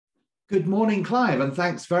Good morning, Clive, and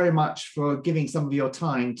thanks very much for giving some of your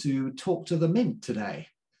time to talk to the Mint today.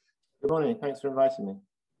 Good morning, thanks for inviting me.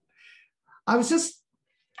 I was just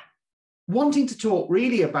wanting to talk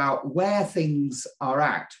really about where things are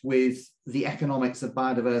at with the economics of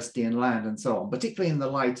biodiversity and land and so on, particularly in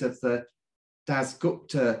the light of the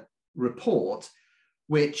Dasgupta report,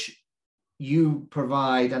 which you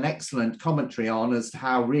provide an excellent commentary on as to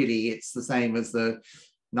how really it's the same as the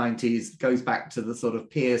 90s, goes back to the sort of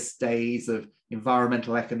Peirce days of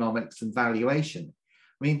environmental economics and valuation.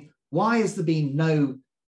 I mean, why has there been no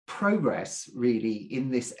progress really in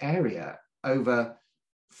this area over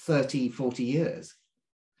 30, 40 years?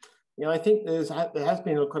 Yeah, I think there has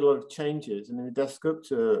been quite a lot of changes. I mean, the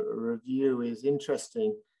Dasgupta review is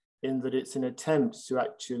interesting in that it's an attempt to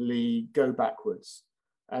actually go backwards.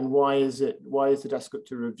 And why is the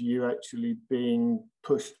Dasgupta review actually being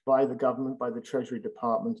pushed by the government, by the Treasury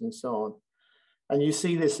Department and so on? And you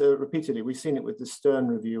see this repeatedly. We've seen it with the Stern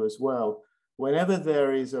review as well. Whenever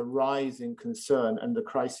there is a rise in concern and the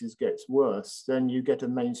crisis gets worse, then you get a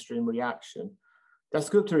mainstream reaction.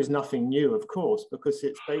 Dasgupta is nothing new, of course, because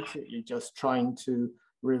it's basically just trying to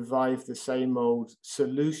revive the same old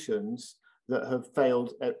solutions that have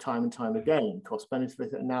failed at time and time again.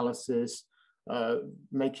 Cost-benefit analysis,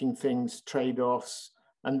 making things trade-offs.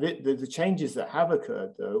 And the changes that have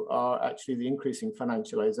occurred, though, are actually the increasing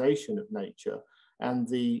financialization of nature and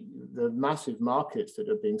the massive markets that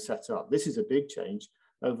are being set up. This is a big change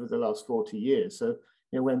over the last 40 years. So,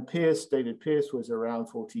 when David Peirce was around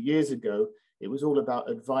 40 years ago, it was all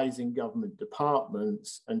about advising government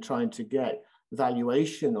departments and trying to get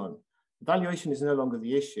valuation on. Valuation is no longer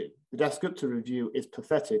the issue. The Dasgupta review is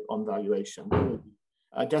pathetic on valuation.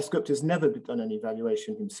 Dasgupta has never done any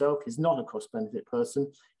valuation himself. He's not a cost-benefit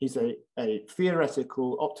person. He's a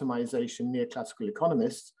theoretical optimization neoclassical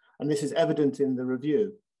economist, and this is evident in the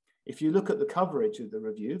review. If you look at the coverage of the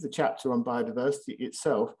review, the chapter on biodiversity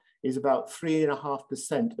itself is about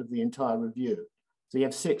 3.5% of the entire review. So you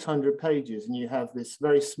have 600 pages and you have this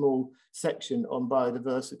very small section on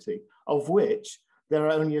biodiversity, of which there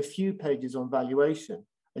are only a few pages on valuation.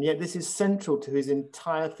 And yet this is central to his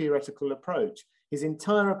entire theoretical approach. His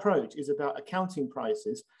entire approach is about accounting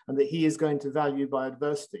prices and that he is going to value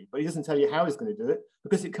biodiversity, but he doesn't tell you how he's going to do it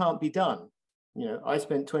because it can't be done. I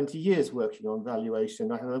spent 20 years working on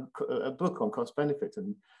valuation. I have a book on cost benefit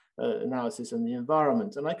and analysis and the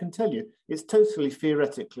environment. And I can tell you, it's totally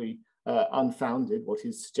theoretically unfounded, what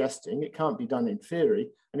he's suggesting. It can't be done in theory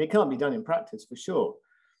and it can't be done in practice for sure.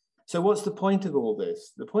 So what's the point of all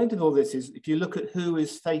this? The point of all this is if you look at who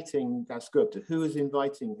is feting Dasgupta, who is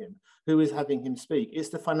inviting him, who is having him speak, it's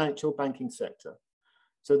the financial banking sector.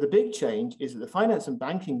 So the big change is that the finance and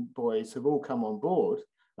banking boys have all come on board,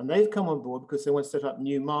 and they've come on board because they want to set up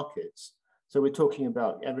new markets. So we're talking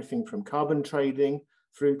about everything from carbon trading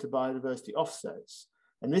through to biodiversity offsets.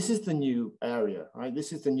 And this is the new area, right?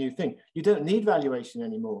 This is the new thing. You don't need valuation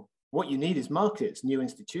anymore. What you need is markets, new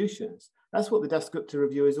institutions. That's what the Dasgupta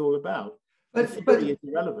review is all about. But it's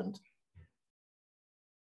irrelevant.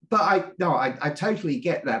 But I totally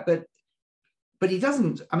get that. But he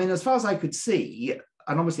doesn't, I mean, as far as I could see,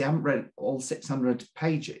 and obviously I haven't read all 600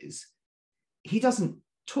 pages, he doesn't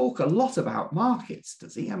talk a lot about markets,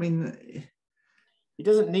 does he? I mean, he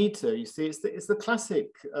doesn't need to. You see, it's the classic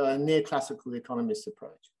neoclassical economist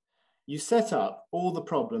approach. You set up all the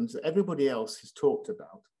problems that everybody else has talked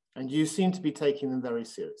about, and you seem to be taking them very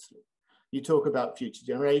seriously. You talk about future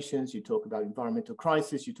generations, you talk about environmental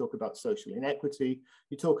crisis, you talk about social inequity,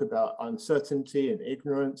 you talk about uncertainty and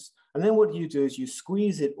ignorance. And then what you do is you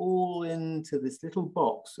squeeze it all into this little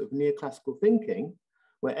box of neoclassical thinking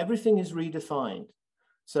where everything is redefined.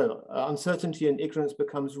 So uncertainty and ignorance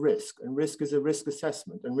becomes risk, and risk is a risk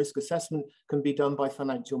assessment, and risk assessment can be done by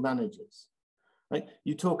financial managers. Right?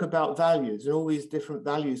 You talk about values and all these different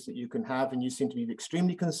values that you can have, and you seem to be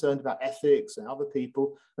extremely concerned about ethics and other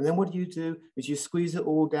people. And then what you do is you squeeze it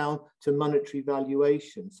all down to monetary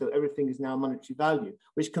valuation. So everything is now monetary value,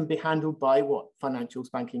 which can be handled by what? Financial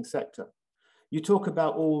banking sector. You talk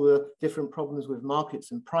about all the different problems with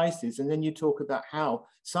markets and prices, and then you talk about how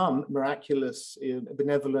some miraculous,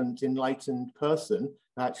 benevolent, enlightened person,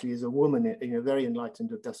 actually is a woman, very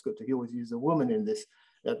enlightened of Dasgupta, he always uses a woman in this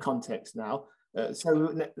context now.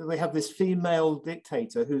 So we have this female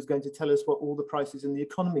dictator who's going to tell us what all the prices in the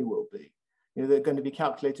economy will be. They're going to be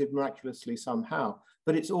calculated miraculously somehow,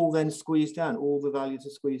 but it's all then squeezed down, all the values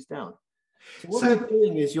are squeezed down. So what you're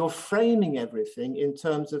doing is you're framing everything in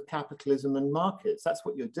terms of capitalism and markets. That's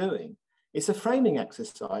what you're doing. It's a framing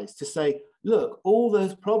exercise to say, look, all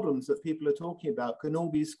those problems that people are talking about can all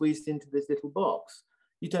be squeezed into this little box.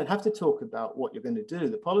 You don't have to talk about what you're going to do.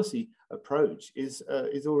 The policy approach is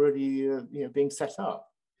already being set up.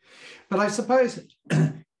 But I suppose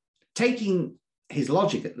taking his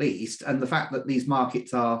logic at least, and the fact that these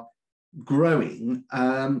markets are growing,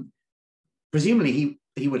 presumably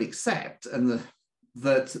he would accept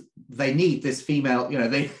that they need this female,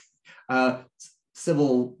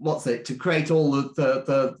 civil, to create all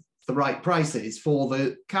the right prices for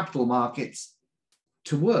the capital markets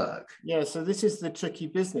to work. Yeah, so this is the tricky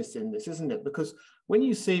business in this, isn't it? Because when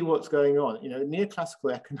you see what's going on,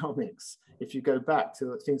 neoclassical economics, if you go back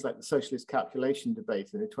to things like the socialist calculation debate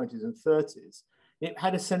in the 20s and 30s, it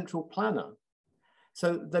had a central planner.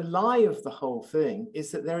 So the lie of the whole thing is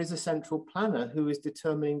that there is a central planner who is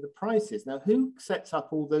determining the prices. Now, who sets up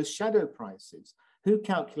all those shadow prices? Who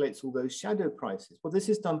calculates all those shadow prices? Well, this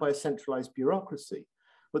is done by a centralized bureaucracy.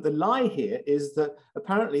 But the lie here is that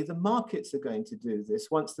apparently the markets are going to do this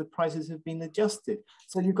once the prices have been adjusted.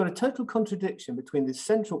 So you've got a total contradiction between this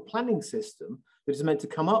central planning system that is meant to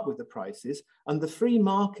come up with the prices and the free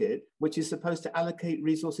market, which is supposed to allocate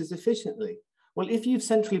resources efficiently. Well, if you've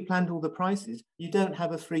centrally planned all the prices, you don't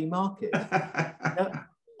have a free market.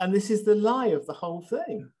 And this is the lie of the whole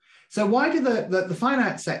thing. So why do the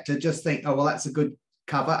finance sector just think, oh, well, that's a good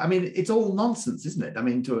cover? I mean, it's all nonsense, isn't it? I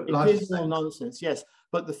mean, it is all nonsense, yes.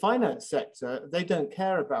 But the finance sector, they don't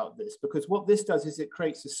care about this, because what this does is it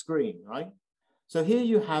creates a screen, right? So here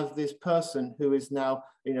you have this person who is now,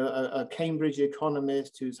 a Cambridge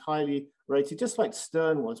economist who's highly rated, just like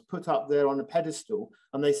Stern was, put up there on a pedestal,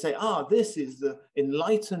 and they say, this is the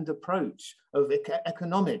enlightened approach of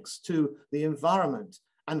economics to the environment,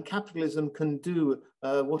 and capitalism can do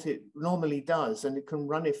what it normally does, and it can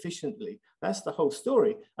run efficiently. That's the whole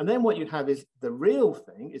story. And then what you have is the real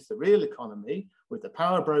thing, is the real economy, with the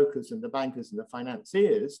power brokers and the bankers and the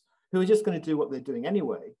financiers, who are just going to do what they're doing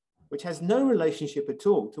anyway, which has no relationship at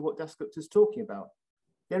all to what Dasgupta is talking about.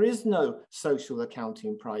 There is no social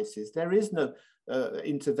accounting prices. There is no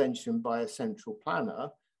intervention by a central planner.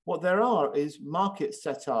 What there are is markets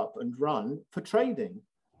set up and run for trading,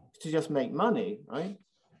 to just make money, right?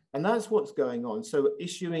 And that's what's going on. So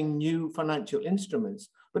issuing new financial instruments,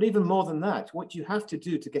 but even more than that, what you have to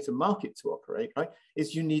do to get a market to operate, right,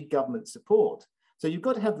 is you need government support. So you've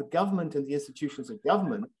got to have the government and the institutions of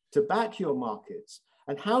government to back your markets.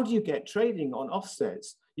 And how do you get trading on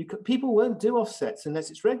offsets? People won't do offsets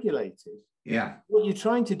unless it's regulated. Yeah. What you're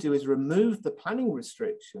trying to do is remove the planning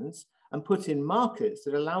restrictions and put in markets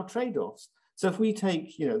that allow trade-offs. So if we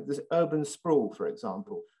take, this urban sprawl, for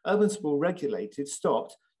example, urban sprawl regulated,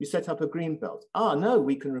 stopped, you set up a green belt. No,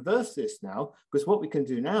 we can reverse this now, because what we can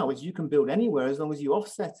do now is you can build anywhere as long as you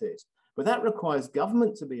offset it. But that requires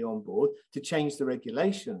government to be on board to change the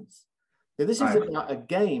regulations. So this is about a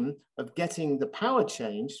game of getting the power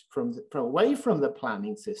change from away from the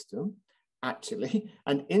planning system, actually,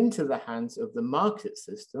 and into the hands of the market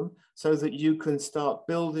system, so that you can start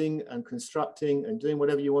building and constructing and doing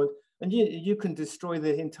whatever you want. And you can destroy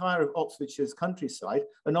the entire of Oxfordshire's countryside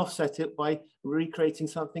and offset it by recreating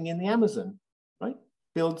something in the Amazon, right?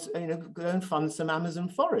 Go and fund some Amazon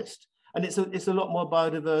forest. And it's a lot more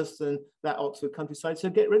biodiverse than that Oxford countryside, so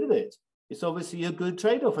get rid of it. It's obviously a good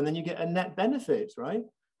trade-off, and then you get a net benefit, right?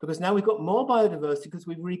 Because now we've got more biodiversity because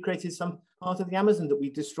we've recreated some part of the Amazon that we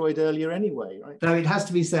destroyed earlier anyway, right? So it has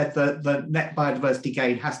to be said that the net biodiversity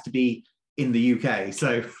gain has to be in the UK,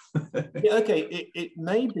 so... Yeah, okay, it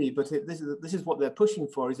may be, but this is what they're pushing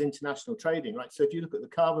for, is international trading, right? So if you look at the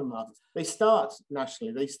carbon markets, they start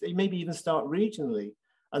nationally, they maybe even start regionally,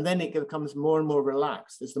 and then it becomes more and more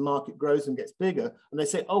relaxed as the market grows and gets bigger. And they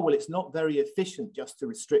say, oh, well, it's not very efficient just to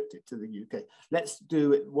restrict it to the UK. Let's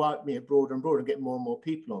do it broader and broader and get more and more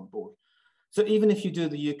people on board. So even if you do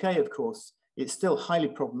the UK, of course, it's still highly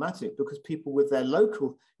problematic because people with their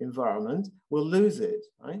local environment will lose it,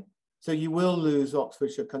 right? So you will lose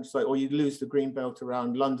Oxfordshire countryside, or you lose the green belt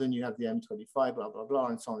around London, you have the M25, blah, blah, blah,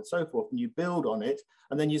 and so on and so forth. And you build on it.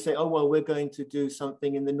 And then you say, oh, well, we're going to do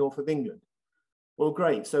something in the north of England. Well,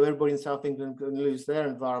 great. So everybody in South England can lose their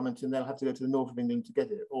environment and they'll have to go to the north of England to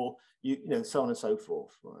get it, or so on and so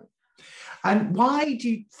forth. Right. And why do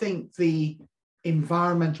you think the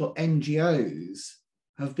environmental NGOs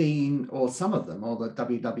have been, or some of them, or the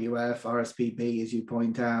WWF, RSPB, as you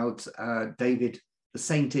point out, the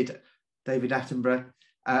sainted David Attenborough,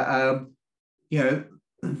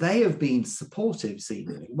 they have been supportive,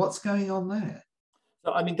 seemingly. What's going on there?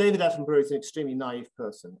 So, I mean, David Attenborough is an extremely naive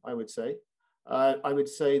person, I would say. I would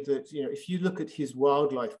say that, if you look at his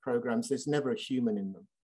wildlife programs, there's never a human in them.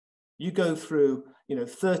 You go through,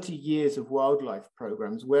 30 years of wildlife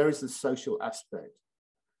programs, where is the social aspect?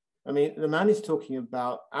 I mean, the man is talking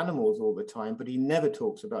about animals all the time, but he never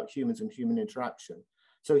talks about humans and human interaction.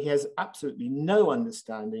 So he has absolutely no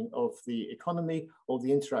understanding of the economy or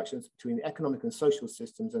the interactions between the economic and social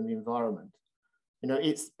systems and the environment. You know,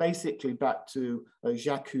 it's basically back to a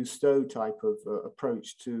Jacques Cousteau type of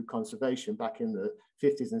approach to conservation back in the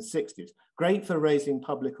 50s and 60s. Great for raising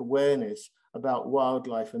public awareness about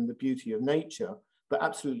wildlife and the beauty of nature, but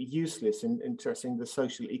absolutely useless in addressing the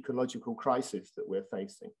social ecological crisis that we're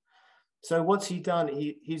facing. So what's he done?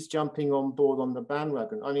 He's jumping on board on the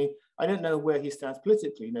bandwagon. I mean, I don't know where he stands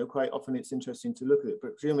politically. You know, quite often it's interesting to look at it,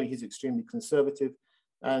 but presumably he's extremely conservative,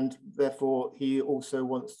 and therefore he also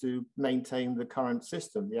wants to maintain the current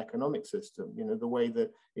system, the economic system, you know, the way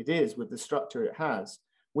that it is with the structure it has,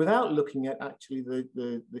 without looking at actually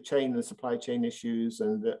the chain, the supply chain issues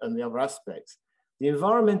and the other aspects. The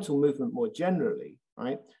environmental movement more generally,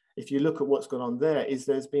 right? If you look at what's gone on there,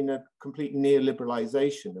 there's been a complete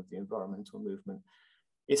neoliberalization of the environmental movement.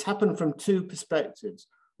 It's happened from two perspectives.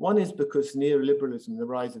 One is because neoliberalism, the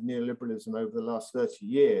rise of neoliberalism over the last 30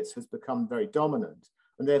 years has become very dominant.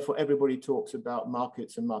 And therefore everybody talks about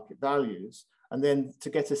markets and market values. And then to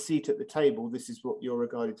get a seat at the table, this is what you're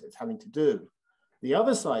regarded as having to do. The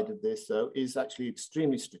other side of this, though, is actually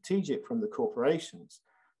extremely strategic from the corporations.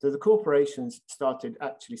 So the corporations started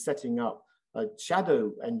actually setting up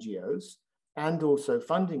shadow NGOs and also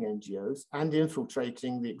funding NGOs and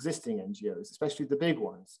infiltrating the existing NGOs, especially the big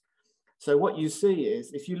ones. So what you see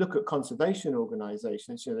is, if you look at conservation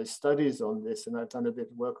organizations, you know, there's studies on this, and I've done a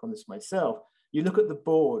bit of work on this myself. You look at the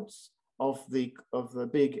boards of the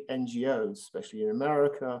big NGOs, especially in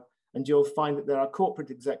America, and you'll find that there are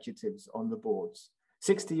corporate executives on the boards.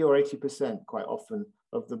 60 or 80% quite often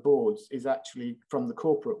of the boards is actually from the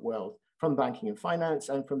corporate world, from banking and finance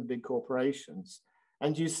and from the big corporations.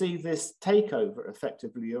 And you see this takeover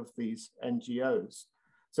effectively of these NGOs.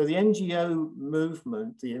 So the NGO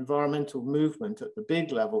movement, the environmental movement at the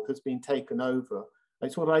big level has been taken over.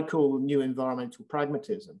 It's what I call new environmental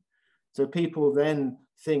pragmatism. So people then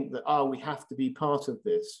think that, oh, we have to be part of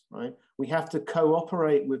this, right? We have to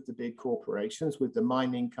cooperate with the big corporations, with the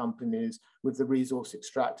mining companies, with the resource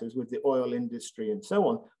extractors, with the oil industry and so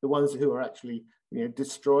on, the ones who are actually, you know,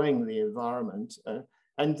 destroying the environment.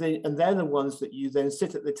 And they're the ones that you then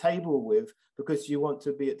sit at the table with because you want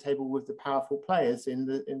to be at table with the powerful players in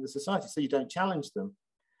the society, so you don't challenge them.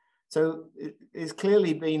 So it's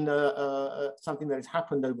clearly been something that has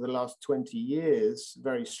happened over the last 20 years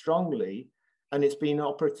very strongly, and it's been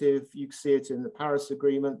operative. You see it in the Paris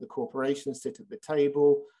Agreement. The corporations sit at the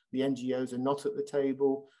table. The NGOs are not at the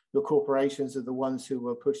table. The corporations are the ones who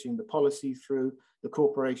are pushing the policy through. The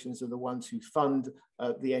corporations are the ones who fund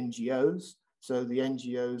the NGOs. So the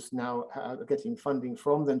NGOs now are getting funding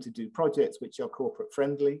from them to do projects which are corporate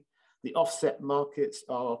friendly. The offset markets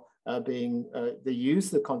are they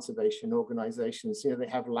use the conservation organizations, you know, they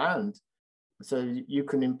have land. So you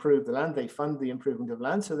can improve the land, they fund the improvement of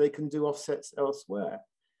land so they can do offsets elsewhere.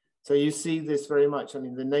 So you see this very much. I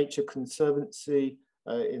mean, the Nature Conservancy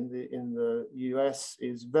in the US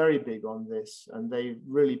is very big on this, and they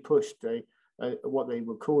really pushed what they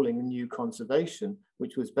were calling a new conservation,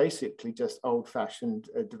 which was basically just old-fashioned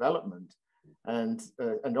development and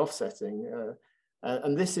offsetting.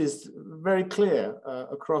 And this is very clear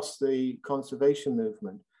across the conservation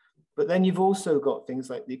movement. But then you've also got things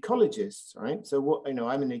like the ecologists, right? So what, you know,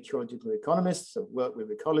 I'm an ecological economist, so I've worked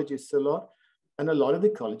with ecologists a lot, and a lot of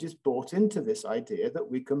ecologists bought into this idea that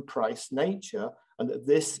we can price nature and that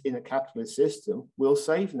this in a capitalist system will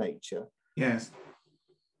save nature. Yes.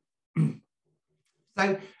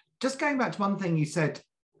 So just going back to one thing you said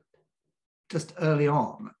just early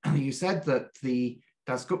on, you said that the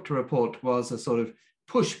Dasgupta report was a sort of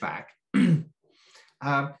pushback.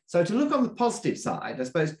 So to look on the positive side, I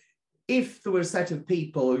suppose, if there were a set of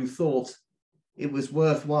people who thought it was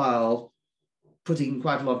worthwhile putting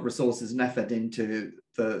quite a lot of resources and effort into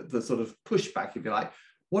the sort of pushback, if you like,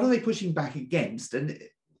 what are they pushing back against? And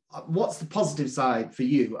what's the positive side for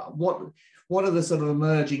you? What are the sort of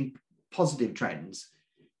emerging positive trends?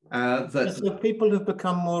 So people have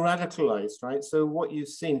become more radicalized, right? So what you've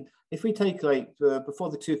seen, if we take like before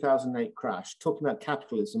the 2008 crash, talking about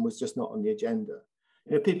capitalism was just not on the agenda.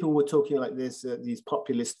 You know, people were talking like this, these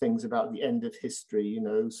populist things about the end of history, you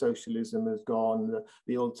know, socialism has gone,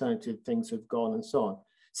 the alternative things have gone and so on.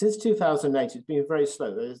 Since 2008, it's been very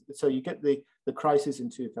slow. So you get the crisis in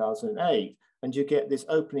 2008, and you get this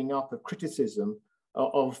opening up of criticism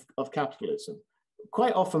of capitalism,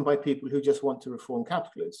 quite often by people who just want to reform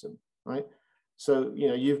capitalism, right? So,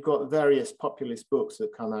 you've got various populist books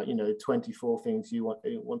that come out, 24 things you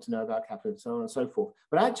want to know about capitalism, so on and so forth.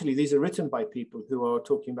 But actually, these are written by people who are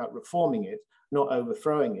talking about reforming it, not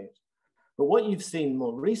overthrowing it. But what you've seen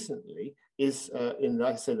more recently is, in,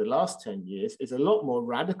 like I say, the last 10 years, is a lot more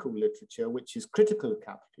radical literature, which is critical of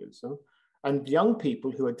capitalism, and young people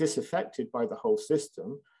who are disaffected by the whole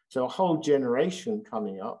system. So a whole generation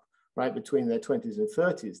coming up, right, between their 20s and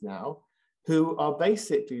 30s now, who are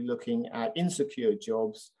basically looking at insecure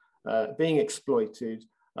jobs, being exploited,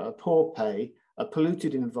 poor pay, a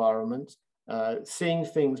polluted environment, seeing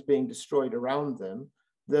things being destroyed around them.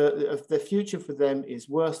 The future for them is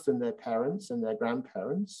worse than their parents and their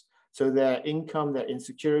grandparents. So their income, their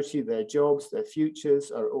insecurity, their jobs, their futures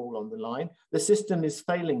are all on the line. The system is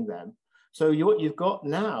failing them. So what you've got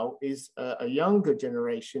now is a younger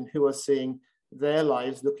generation who are seeing their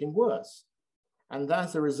lives looking worse. And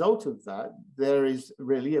as a result of that, there is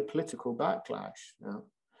really a political backlash now.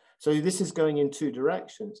 So this is going in two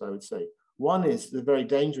directions, I would say. One is the very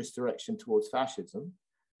dangerous direction towards fascism.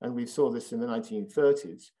 And we saw this in the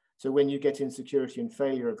 1930s. So when you get insecurity and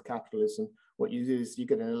failure of capitalism, what you do is you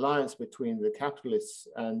get an alliance between the capitalists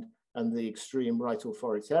and the extreme right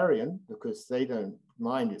authoritarian, because they don't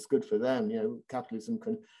mind, it's good for them.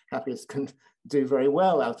 Capitalists can do very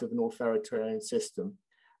well out of an authoritarian system.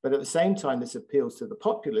 But at the same time, this appeals to the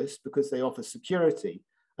populists because they offer security,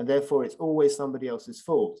 and therefore it's always somebody else's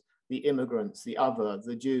fault. The immigrants, the other,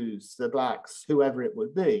 the Jews, the blacks, whoever it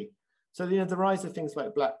would be. So the rise of things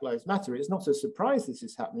like Black Lives Matter, it's not a surprise this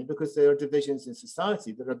is happening, because there are divisions in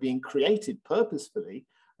society that are being created purposefully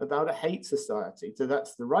about a hate society. So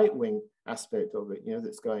that's the right-wing aspect of it,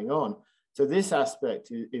 that's going on. So this aspect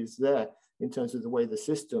is there in terms of the way the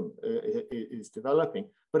system is developing.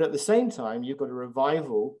 But at the same time, you've got a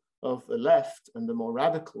revival of the left and the more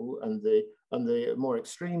radical and the more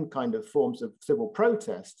extreme kind of forms of civil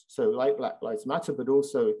protest. So like Black Lives Matter, but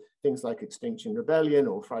also things like Extinction Rebellion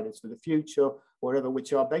or Fridays for the Future, or whatever,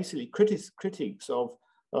 which are basically critiques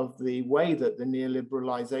of the way that the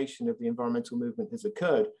neoliberalization of the environmental movement has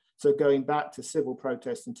occurred. So going back to civil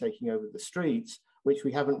protest and taking over the streets, which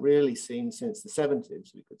we haven't really seen since the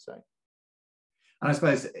 70s, we could say. And I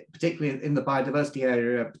suppose, particularly in the biodiversity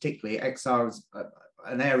area, particularly XR's,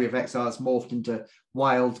 an area of XR has morphed into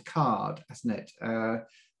wild card, hasn't it?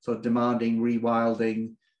 Sort of demanding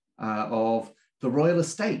rewilding of the royal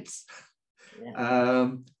estates,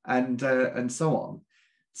 yeah. And so on.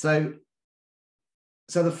 So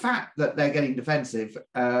the fact that they're getting defensive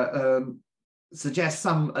suggests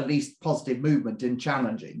some at least positive movement in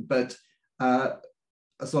challenging, but a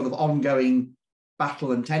sort of ongoing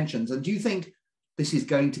battle and tensions. And do you think this is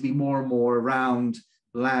going to be more and more around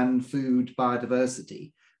land, food,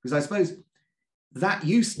 biodiversity? Because I suppose that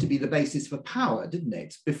used to be the basis for power, didn't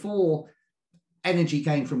it? Before energy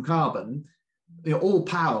came from carbon, all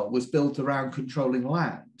power was built around controlling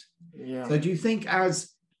land. Yeah. So do you think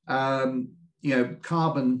as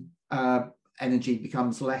carbon energy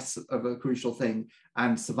becomes less of a crucial thing,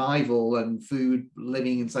 and survival and food,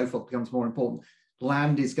 living and so forth becomes more important,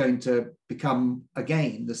 land is going to become,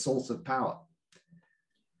 again, the source of power?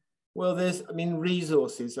 Well,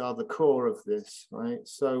 resources are the core of this, right?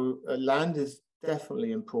 So land is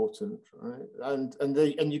definitely important, right?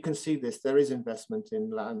 And you can see this, there is investment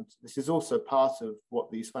in land. This is also part of what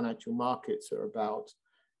these financial markets are about,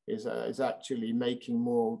 is actually making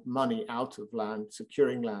more money out of land,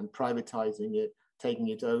 securing land, privatizing it, taking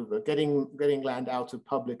it over, getting land out of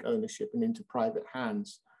public ownership and into private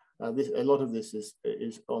hands. A lot of this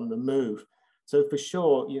is on the move. So for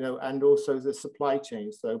sure, and also the supply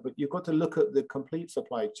chain. So, but you've got to look at the complete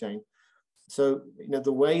supply chain. So,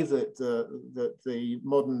 the way that the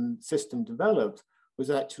modern system developed was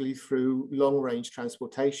actually through long-range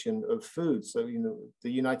transportation of food. So,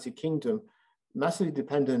 the United Kingdom, massively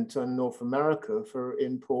dependent on North America for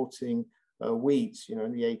importing wheat,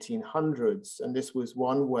 in the 1800s. And this was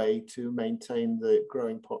one way to maintain the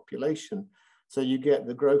growing population. So you get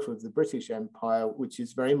the growth of the British Empire, which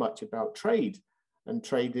is very much about trade and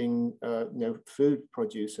trading, food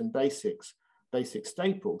produce and basic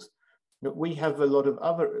staples. But we have a lot of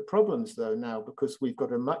other problems though now, because we've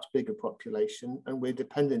got a much bigger population and we're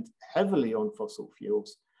dependent heavily on fossil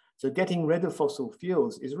fuels. So getting rid of fossil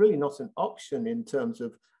fuels is really not an option in terms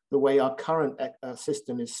of the way our current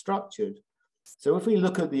system is structured. So if we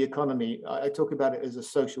look at the economy, I talk about it as a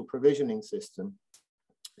social provisioning system.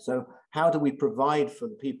 So how do we provide for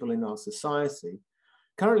the people in our society?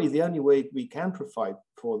 Currently, the only way we can provide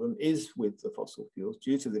for them is with the fossil fuels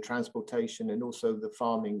due to the transportation and also the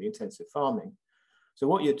farming, the intensive farming. So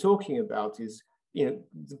what you're talking about is,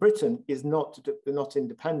 Britain is not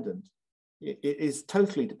independent. it is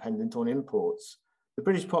totally dependent on imports. The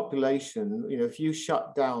British population, if you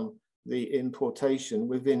shut down the importation,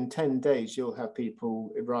 within 10 days, you'll have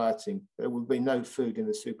people rioting. There will be no food in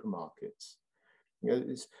the supermarkets.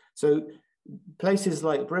 So places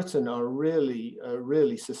like Britain are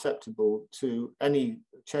really susceptible to any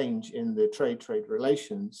change in the trade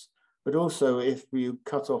relations. But also, if you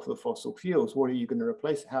cut off the fossil fuels, what are you going to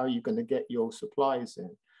replace? How are you going to get your supplies in?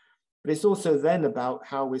 But it's also then about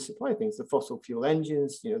how we supply things. The fossil fuel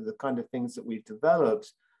engines, the kind of things that we've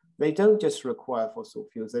developed, they don't just require fossil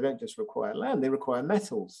fuels. They don't just require land. They require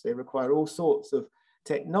metals. They require all sorts of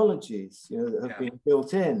technologies, that have been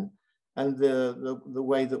built in. And the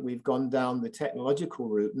way that we've gone down the technological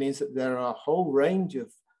route means that there are a whole range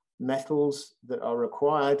of metals that are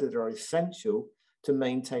required, that are essential to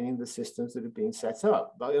maintaining the systems that have been set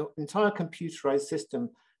up. The entire computerized system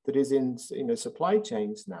that is in supply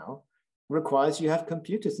chains now requires you have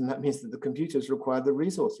computers, and that means that the computers require the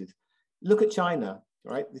resources. Look at China,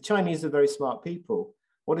 right? The Chinese are very smart people.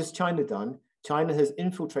 What has China done? China has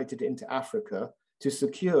infiltrated into Africa to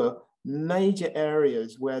secure major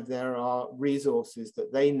areas where there are resources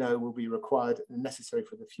that they know will be required and necessary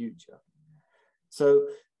for the future. So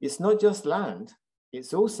it's not just land,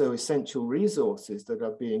 it's also essential resources that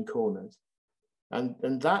are being cornered.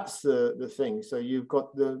 And that's the thing. So you've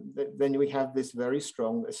got then we have this very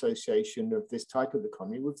strong association of this type of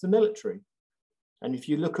economy with the military. And if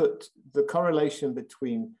you look at the correlation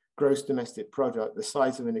between gross domestic product, the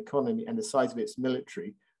size of an economy, and the size of its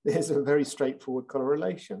military, there's a very straightforward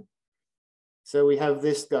correlation. So we have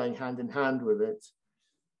this going hand in hand with it.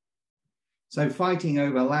 So fighting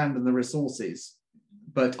over land and the resources,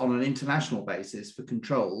 but on an international basis for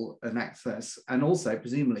control and access, and also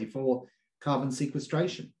presumably for carbon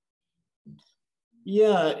sequestration.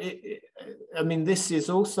 Yeah, I mean, this is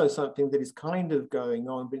also something that is kind of going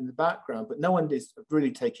on in the background, but no one is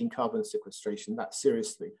really taking carbon sequestration that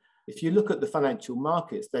seriously. If you look at the financial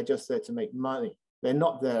markets, they're just there to make money. They're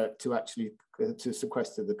not there to actually to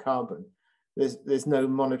sequester the carbon. There's no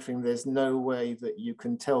monitoring. There's no way that you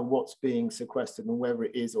can tell what's being sequestered and whether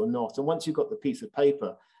it is or not. And once you've got the piece of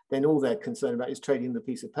paper, then all they're concerned about is trading the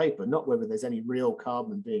piece of paper, not whether there's any real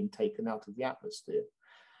carbon being taken out of the atmosphere.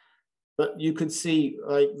 But you could see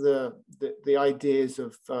like the ideas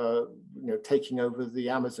of taking over the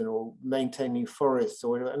Amazon or maintaining forests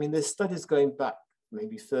or whatever. I mean, there's studies going back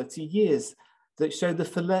maybe 30 years that show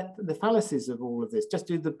the fallacies of all of this. Just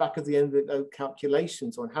do the back of the envelope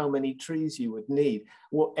calculations on how many trees you would need,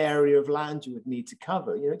 what area of land you would need to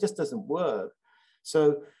cover. It just doesn't work.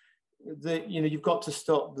 So you've got to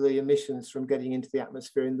stop the emissions from getting into the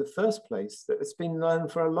atmosphere in the first place. It's been known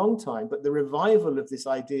for a long time, but the revival of this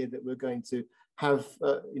idea that we're going to have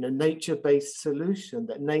nature-based solution,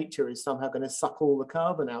 that nature is somehow going to suck all the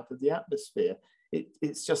carbon out of the atmosphere,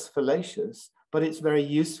 it's just fallacious, but it's very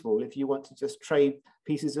useful if you want to just trade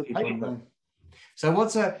pieces of paper. So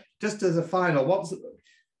just as a final,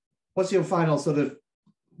 what's your final sort of,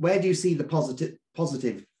 where do you see the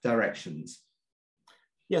positive directions?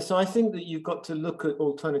 Yeah, so I think that you've got to look at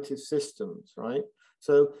alternative systems, right?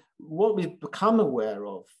 So what we've become aware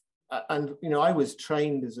of, and I was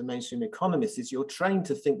trained as a mainstream economist, is you're trained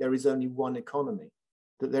to think there is only one economy,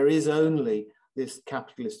 that there is only this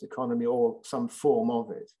capitalist economy or some form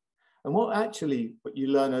of it. And what you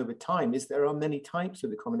learn over time is there are many types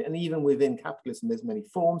of economy, and even within capitalism, there's many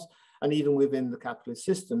forms, and even within the capitalist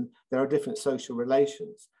system, there are different social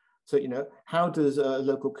relations. So, how does a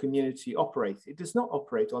local community operate? It does not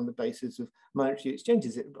operate on the basis of monetary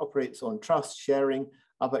exchanges. It operates on trust, sharing,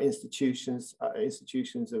 other institutions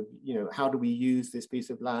of, how do we use this piece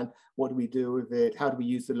of land? What do we do with it? How do we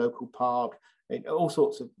use the local park? All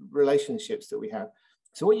sorts of relationships that we have.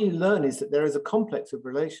 So what you learn is that there is a complex of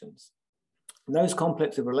relations. And those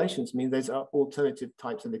complex of relations mean there's alternative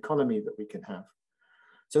types of economy that we can have.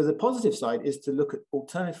 So the positive side is to look at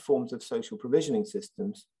alternative forms of social provisioning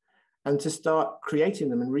systems and to start creating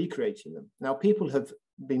them and recreating them. Now, people have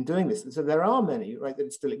been doing this, and so there are many, right,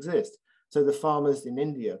 that still exist. So the farmers in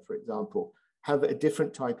India, for example, have a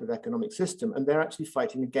different type of economic system, and they're actually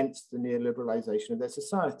fighting against the neoliberalization of their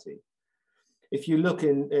society. If you look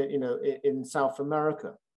in South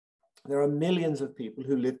America, there are millions of people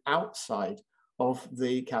who live outside of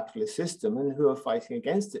the capitalist system and who are fighting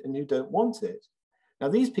against it and who don't want it. Now,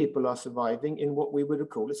 these people are surviving in what we would have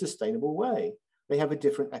called a sustainable way. They have a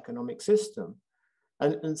different economic system.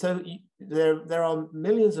 And so there are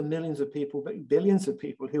millions and millions of people, billions of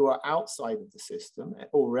people who are outside of the system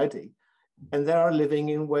already, and they are living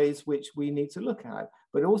in ways which we need to look at.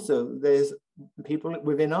 But also there's people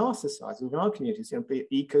within our society, within our communities,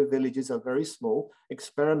 eco-villages are very small,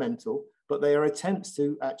 experimental, but they are attempts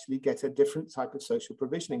to actually get a different type of social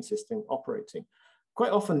provisioning system operating,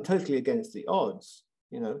 quite often totally against the odds,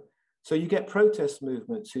 you know. So you get protest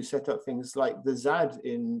movements who set up things like the ZAD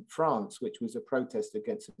in France, which was a protest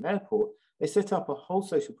against an airport. They set up a whole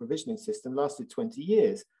social provisioning system, lasted 20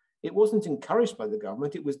 years. It wasn't encouraged by the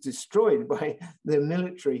government, it was destroyed by the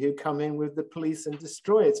military who come in with the police and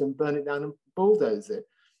destroy it and burn it down and bulldoze it.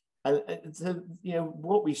 And so, you know,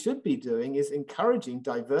 what we should be doing is encouraging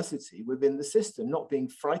diversity within the system, not being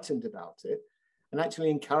frightened about it, and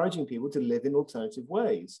actually encouraging people to live in alternative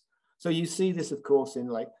ways. So you see this, of course, in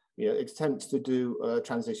like, you know, attempts to do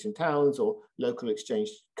transition towns or local exchange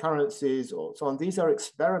currencies or so on. These are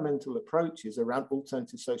experimental approaches around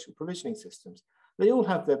alternative social provisioning systems. They all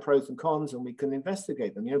have their pros and cons, and we can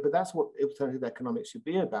investigate them, you know, but that's what alternative economics should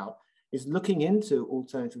be about, is looking into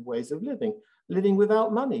alternative ways of living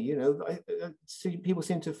without money. You know, people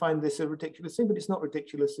seem to find this a ridiculous thing, but it's not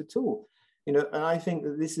ridiculous at all. You know, and I think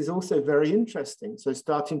that this is also very interesting. So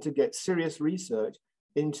starting to get serious research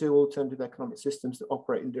into alternative economic systems that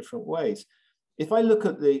operate in different ways. If I look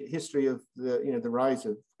at the history of the, you know, the rise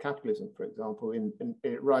of capitalism, for example,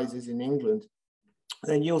 it rises in England,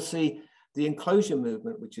 then you'll see the enclosure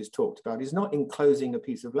movement, which is talked about, is not enclosing a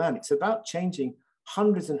piece of land. It's about changing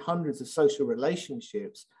hundreds and hundreds of social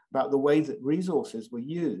relationships about the way that resources were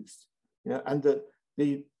used, you know, and that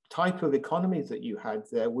the type of economy that you had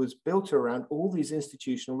there was built around all these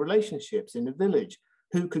institutional relationships in a village.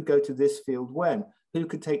 Who could go to this field when? Who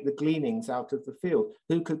could take the gleanings out of the field?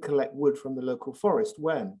 Who could collect wood from the local forest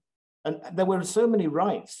when? And there were so many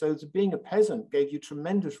rights. So being a peasant gave you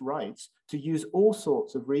tremendous rights to use all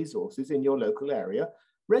sorts of resources in your local area,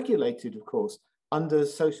 regulated, of course, under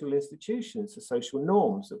social institutions, the social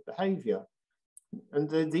norms of behavior. And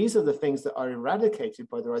these are the things that are eradicated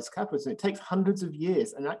by the rise of capitalism. It takes hundreds of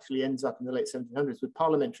years and actually ends up in the late 1700s with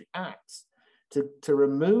parliamentary acts to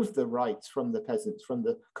remove the rights from the peasants, from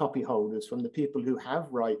the copy holders, from the people who have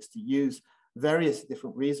rights to use various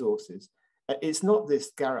different resources. It's not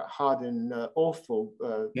this Garrett Hardin awful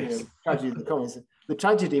yes. you know, tragedy of the commons. The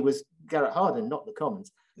tragedy was Garrett Hardin, not the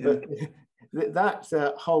commons. Yeah. But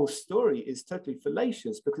that whole story is totally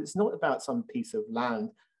fallacious, because it's not about some piece of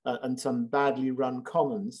land and some badly run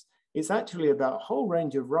commons. It's actually about a whole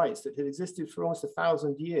range of rights that had existed for almost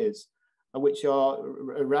 1,000 years, which are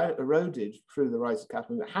eroded through the rise of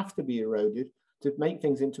capitalism, that have to be eroded to make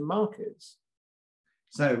things into markets.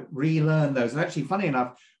 So relearn those. And actually, funny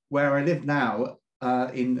enough, where I live now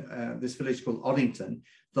in this village called Oddington,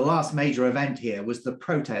 the last major event here was the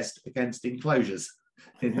protest against enclosures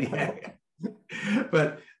in the area.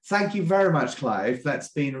 But thank you very much, Clive. That's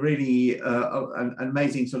been really an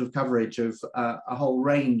amazing sort of coverage of a whole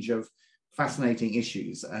range of fascinating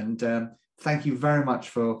issues. And thank you very much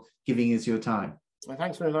for giving us your time. Well,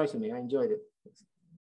 thanks for inviting me. I enjoyed it.